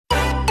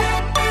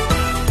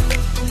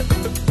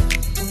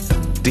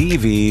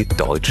DW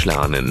Deutsch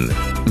lernen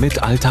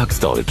mit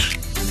Alltagsdeutsch.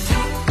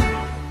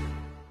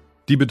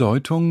 Die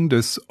Bedeutung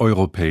des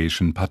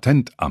Europäischen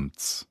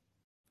Patentamts.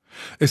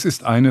 Es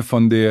ist eine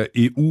von der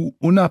EU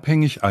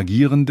unabhängig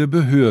agierende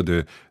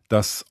Behörde,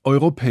 das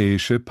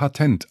Europäische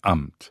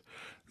Patentamt.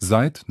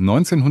 Seit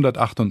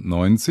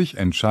 1998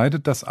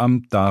 entscheidet das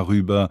Amt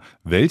darüber,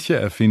 welche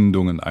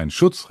Erfindungen ein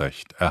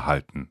Schutzrecht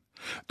erhalten.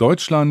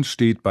 Deutschland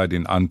steht bei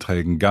den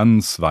Anträgen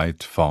ganz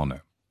weit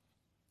vorne.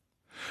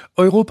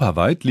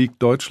 Europaweit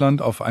liegt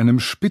Deutschland auf einem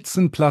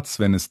Spitzenplatz,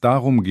 wenn es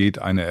darum geht,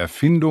 eine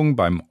Erfindung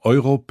beim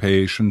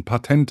Europäischen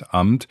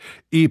Patentamt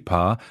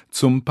 (EPA)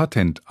 zum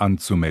Patent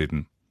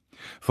anzumelden.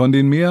 Von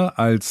den mehr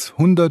als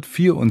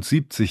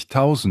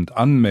 174.000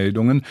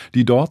 Anmeldungen,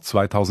 die dort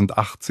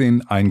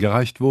 2018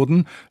 eingereicht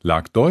wurden,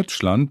 lag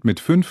Deutschland mit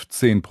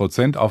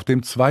 15% auf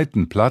dem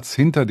zweiten Platz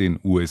hinter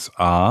den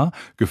USA,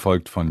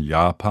 gefolgt von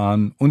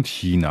Japan und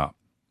China.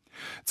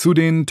 Zu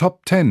den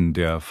Top 10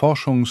 der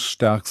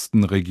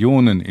forschungsstärksten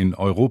Regionen in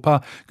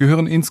Europa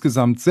gehören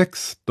insgesamt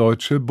 6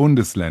 deutsche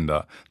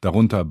Bundesländer,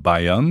 darunter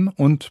Bayern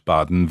und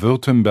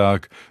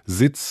Baden-Württemberg,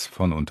 Sitz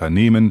von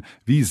Unternehmen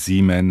wie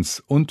Siemens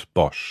und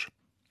Bosch.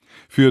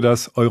 Für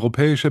das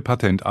Europäische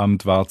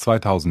Patentamt war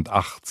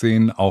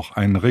 2018 auch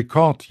ein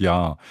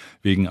Rekordjahr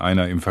wegen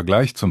einer im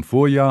Vergleich zum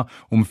Vorjahr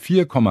um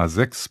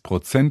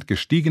 4,6%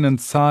 gestiegenen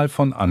Zahl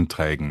von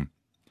Anträgen.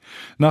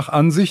 Nach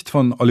Ansicht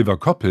von Oliver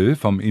Koppel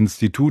vom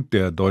Institut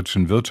der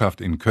deutschen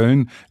Wirtschaft in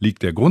Köln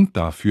liegt der Grund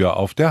dafür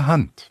auf der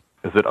Hand.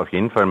 Es wird auf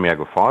jeden Fall mehr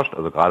geforscht,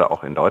 also gerade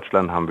auch in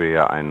Deutschland haben wir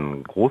ja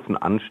einen großen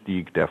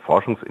Anstieg der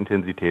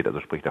Forschungsintensität, also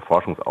sprich der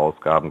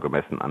Forschungsausgaben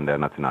gemessen an der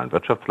nationalen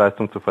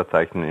Wirtschaftsleistung zu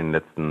verzeichnen in den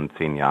letzten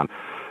 10 Jahren.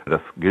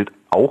 Das gilt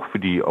auch für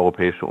die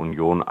Europäische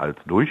Union als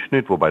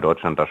Durchschnitt, wobei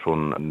Deutschland da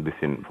schon ein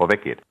bisschen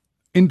vorweggeht.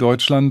 In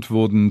Deutschland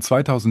wurden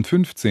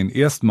 2015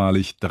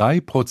 erstmalig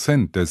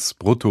 3% des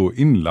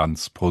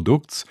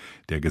Bruttoinlandsprodukts,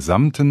 der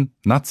gesamten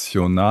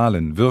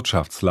nationalen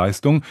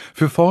Wirtschaftsleistung,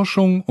 für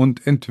Forschung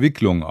und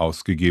Entwicklung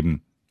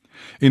ausgegeben.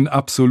 In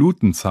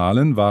absoluten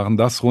Zahlen waren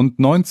das rund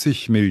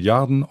 90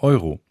 Milliarden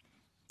Euro.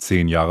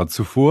 10 Jahre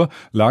zuvor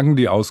lagen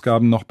die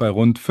Ausgaben noch bei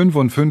rund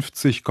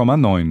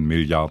 55,9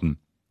 Milliarden.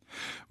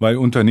 Weil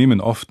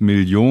Unternehmen oft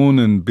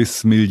Millionen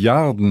bis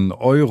Milliarden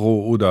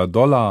Euro oder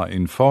Dollar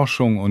in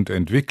Forschung und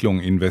Entwicklung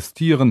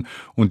investieren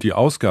und die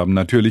Ausgaben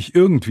natürlich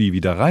irgendwie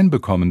wieder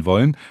reinbekommen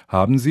wollen,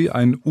 haben sie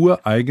ein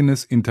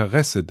ureigenes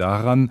Interesse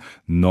daran,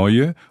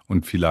 neue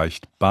und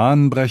vielleicht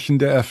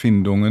bahnbrechende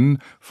Erfindungen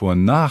vor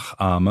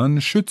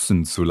Nachahmern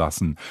schützen zu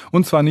lassen,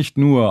 und zwar nicht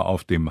nur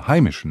auf dem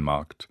heimischen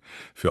Markt.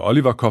 Für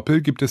Oliver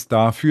Koppel gibt es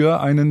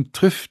dafür einen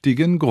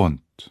triftigen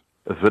Grund.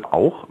 Es wird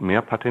auch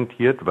mehr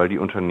patentiert, weil die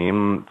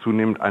Unternehmen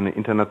zunehmend eine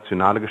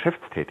internationale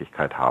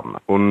Geschäftstätigkeit haben.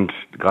 Und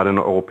gerade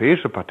eine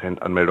europäische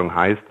Patentanmeldung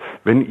heißt,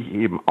 wenn ich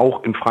eben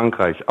auch in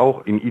Frankreich,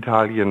 auch in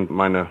Italien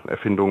meine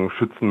Erfindungen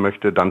schützen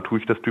möchte, dann tue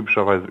ich das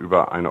typischerweise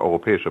über eine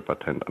europäische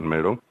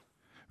Patentanmeldung.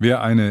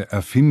 Wer eine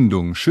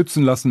Erfindung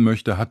schützen lassen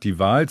möchte, hat die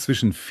Wahl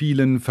zwischen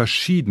vielen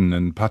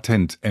verschiedenen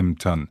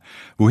Patentämtern.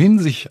 Wohin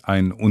sich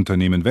ein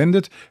Unternehmen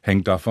wendet,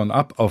 hängt davon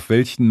ab, auf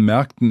welchen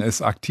Märkten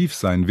es aktiv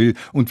sein will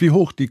und wie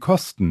hoch die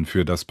Kosten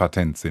für das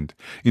Patent sind.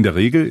 In der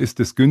Regel ist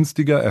es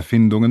günstiger,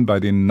 Erfindungen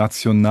bei den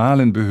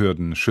nationalen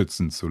Behörden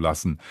schützen zu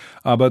lassen.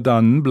 Aber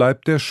dann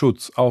bleibt der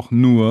Schutz auch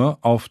nur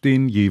auf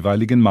den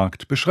jeweiligen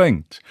Markt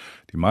beschränkt.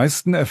 Die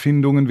meisten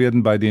Erfindungen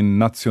werden bei den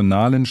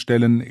nationalen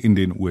Stellen in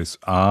den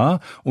USA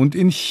und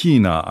in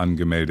China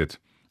angemeldet,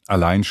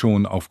 allein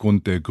schon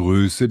aufgrund der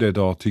Größe der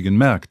dortigen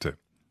Märkte.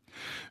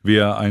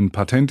 Wer ein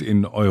Patent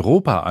in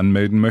Europa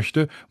anmelden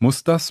möchte,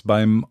 muss das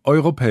beim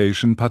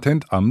Europäischen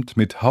Patentamt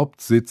mit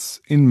Hauptsitz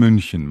in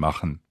München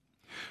machen.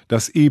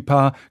 Das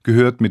EPA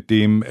gehört mit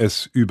dem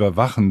es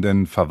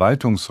überwachenden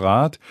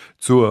Verwaltungsrat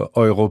zur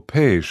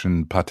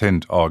Europäischen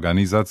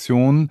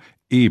Patentorganisation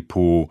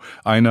EPO,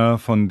 einer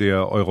von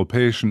der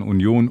Europäischen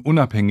Union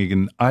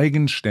unabhängigen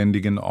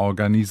eigenständigen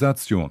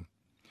Organisation.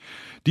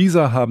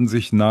 Dieser haben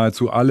sich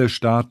nahezu alle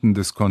Staaten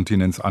des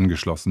Kontinents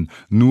angeschlossen.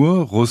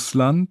 Nur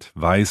Russland,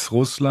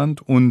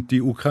 Weißrussland und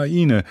die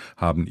Ukraine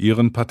haben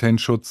ihren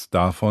Patentschutz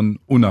davon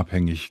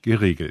unabhängig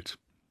geregelt.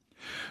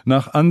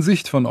 Nach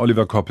Ansicht von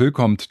Oliver Koppel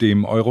kommt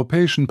dem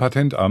Europäischen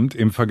Patentamt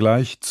im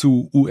Vergleich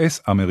zu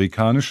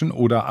US-amerikanischen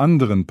oder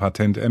anderen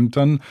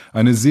Patentämtern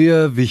eine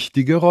sehr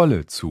wichtige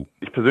Rolle zu.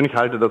 Ich persönlich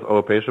halte das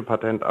Europäische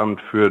Patentamt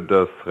für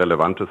das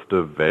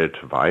relevanteste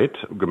weltweit,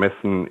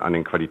 gemessen an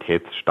den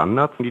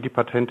Qualitätsstandards, die die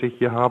Patente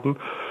hier haben.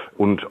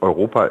 Und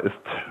Europa ist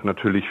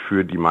natürlich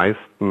für die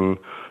meisten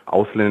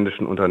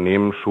ausländischen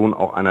Unternehmen schon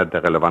auch einer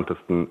der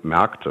relevantesten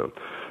Märkte.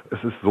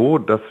 Es ist so,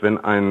 dass wenn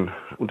ein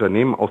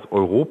Unternehmen aus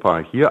Europa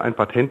hier ein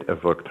Patent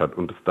erwirkt hat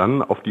und es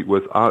dann auf die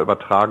USA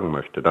übertragen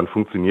möchte, dann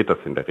funktioniert das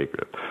in der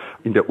Regel.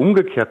 In der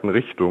umgekehrten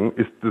Richtung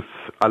ist es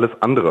alles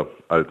andere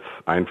als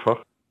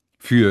einfach.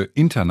 Für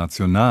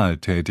international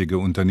tätige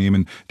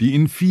Unternehmen, die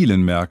in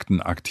vielen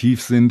Märkten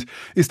aktiv sind,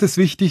 ist es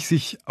wichtig,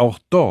 sich auch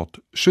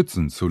dort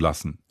schützen zu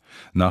lassen.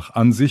 Nach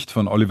Ansicht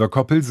von Oliver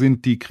Koppel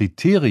sind die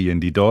Kriterien,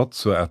 die dort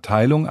zur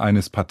Erteilung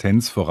eines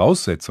Patents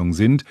Voraussetzung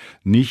sind,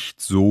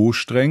 nicht so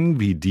streng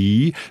wie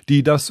die,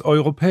 die das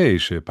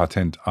Europäische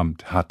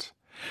Patentamt hat.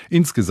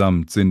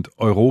 Insgesamt sind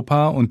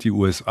Europa und die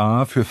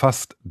USA für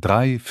fast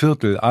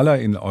 3/4 aller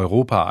in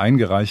Europa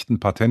eingereichten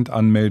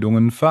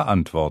Patentanmeldungen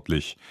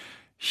verantwortlich.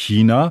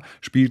 China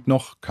spielt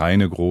noch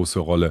keine große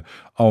Rolle.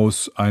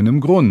 Aus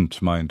einem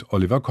Grund, meint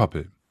Oliver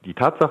Koppel. Die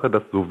Tatsache,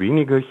 dass so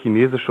wenige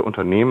chinesische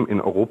Unternehmen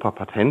in Europa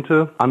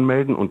Patente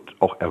anmelden und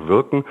auch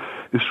erwirken,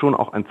 ist schon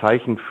auch ein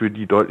Zeichen für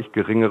die deutlich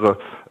geringere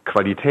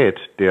Qualität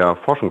der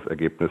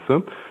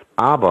Forschungsergebnisse.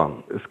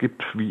 Aber es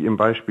gibt, wie im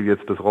Beispiel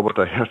jetzt des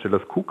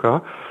Roboterherstellers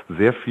KUKA,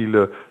 sehr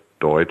viele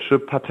deutsche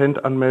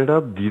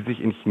Patentanmelder, die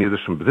sich in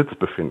chinesischem Besitz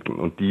befinden.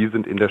 Und die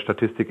sind in der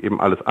Statistik eben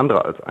alles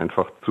andere als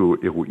einfach zu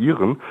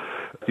eruieren.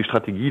 Die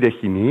Strategie der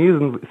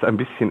Chinesen ist ein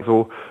bisschen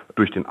so,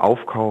 durch den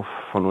Aufkauf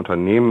von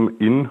Unternehmen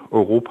in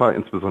Europa,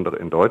 insbesondere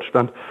in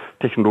Deutschland,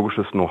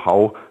 technologisches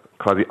Know-how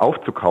quasi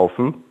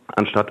aufzukaufen,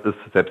 anstatt es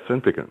selbst zu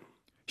entwickeln.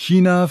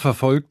 China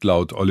verfolgt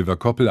laut Oliver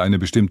Koppel eine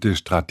bestimmte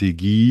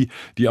Strategie,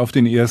 die auf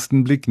den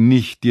ersten Blick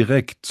nicht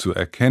direkt zu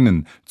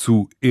erkennen,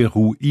 zu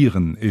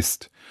eruieren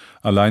ist.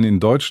 Allein in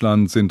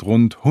Deutschland sind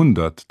rund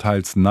 100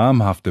 teils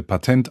namhafte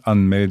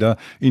Patentanmelder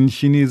in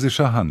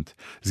chinesischer Hand.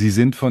 Sie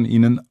sind von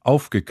ihnen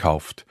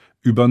aufgekauft,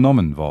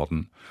 übernommen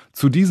worden.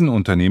 Zu diesen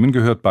Unternehmen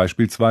gehört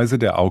beispielsweise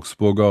der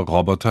Augsburger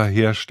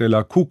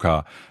Roboterhersteller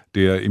KUKA,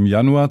 der im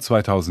Januar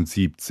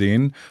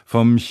 2017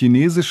 vom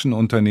chinesischen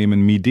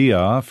Unternehmen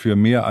Midea für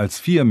mehr als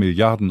 4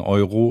 Milliarden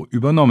Euro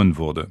übernommen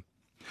wurde.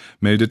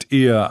 Meldet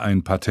er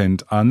ein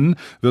Patent an,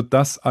 wird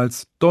das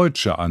als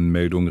deutsche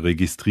Anmeldung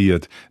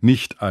registriert,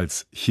 nicht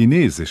als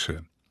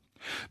chinesische.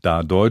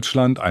 Da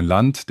Deutschland ein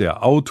Land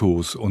der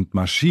Autos und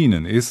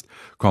Maschinen ist,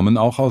 kommen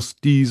auch aus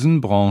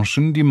diesen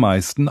Branchen die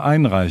meisten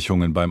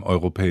Einreichungen beim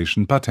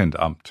Europäischen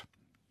Patentamt.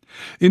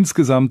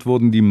 Insgesamt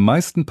wurden die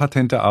meisten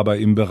Patente aber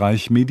im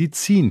Bereich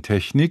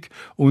Medizintechnik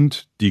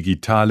und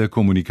digitale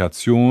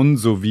Kommunikation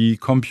sowie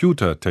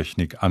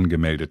Computertechnik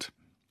angemeldet.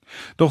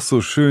 Doch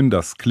so schön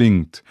das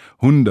klingt,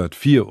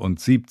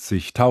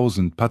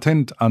 174.000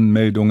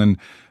 Patentanmeldungen,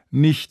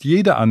 nicht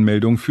jede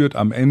Anmeldung führt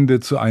am Ende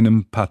zu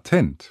einem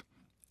Patent.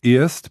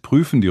 Erst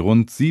prüfen die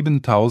rund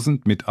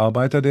 7.000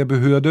 Mitarbeiter der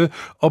Behörde,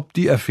 ob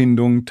die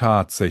Erfindung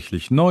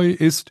tatsächlich neu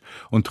ist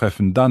und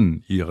treffen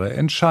dann ihre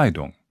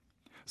Entscheidung.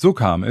 So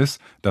kam es,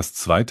 dass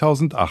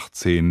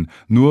 2018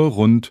 nur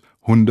rund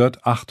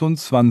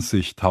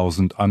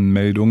 128.000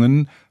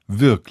 Anmeldungen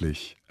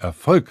wirklich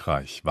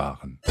erfolgreich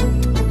waren.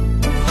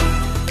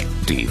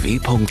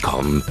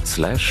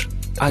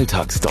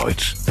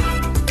 dw.com/alltagsdeutsch